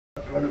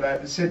What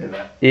about the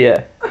cinema?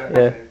 Yeah,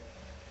 yeah.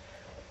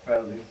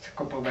 Well, the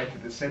couple went to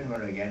the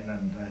cinema again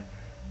and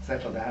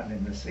settled down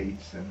in the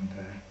seats,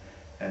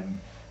 and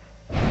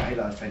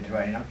Eli said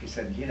to Enoch, he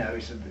said, you know,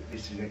 he said,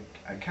 this is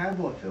a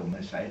cowboy film,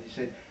 they say. He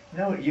said, you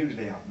know what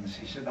usually happens?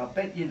 He said, I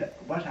bet you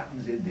what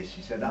happens in this.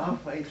 He said,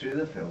 halfway through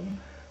the film,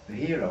 the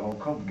hero will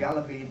come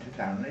galloping into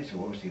town on his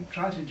horse, he'll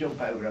try to jump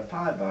over a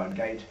 5-barred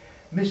gate,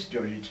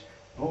 misjudge it,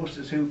 the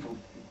horse's hoof will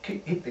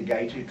hit the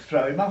gate, it'll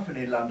throw him off and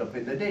he'll land up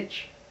in the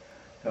ditch.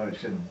 So he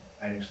said,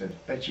 Enoch said,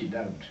 bet you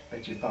don't,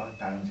 bet you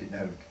 £5 it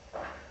don't.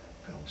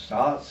 Film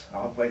starts,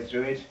 halfway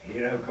through it,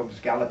 hero comes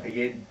galloping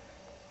in,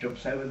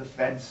 jumps over the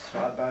fence,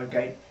 5-barred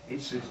gate,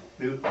 hits his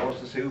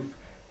horse's hoof,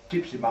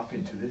 tips him off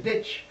into the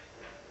ditch.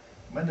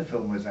 When the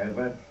film was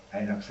over,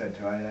 Enoch said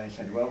to Eli, he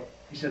said, well,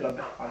 he said,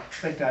 I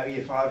expect I owe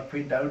you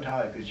 £5, don't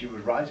I? Because you were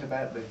right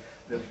about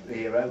the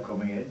hero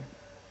coming in.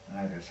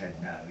 And Enoch said,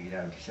 no, you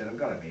don't. He said, I've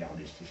got to be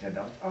honest. He said,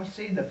 I've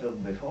seen the film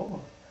before.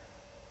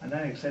 And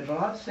Enoch said, well,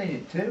 I've seen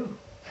it too.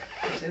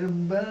 He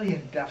said, well,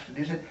 you daft. And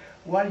he said,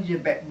 why did you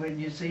bet when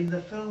you seen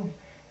the film?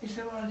 He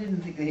said, well, I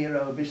didn't think the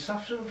hero would be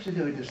soft enough to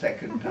do it a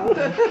second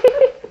time.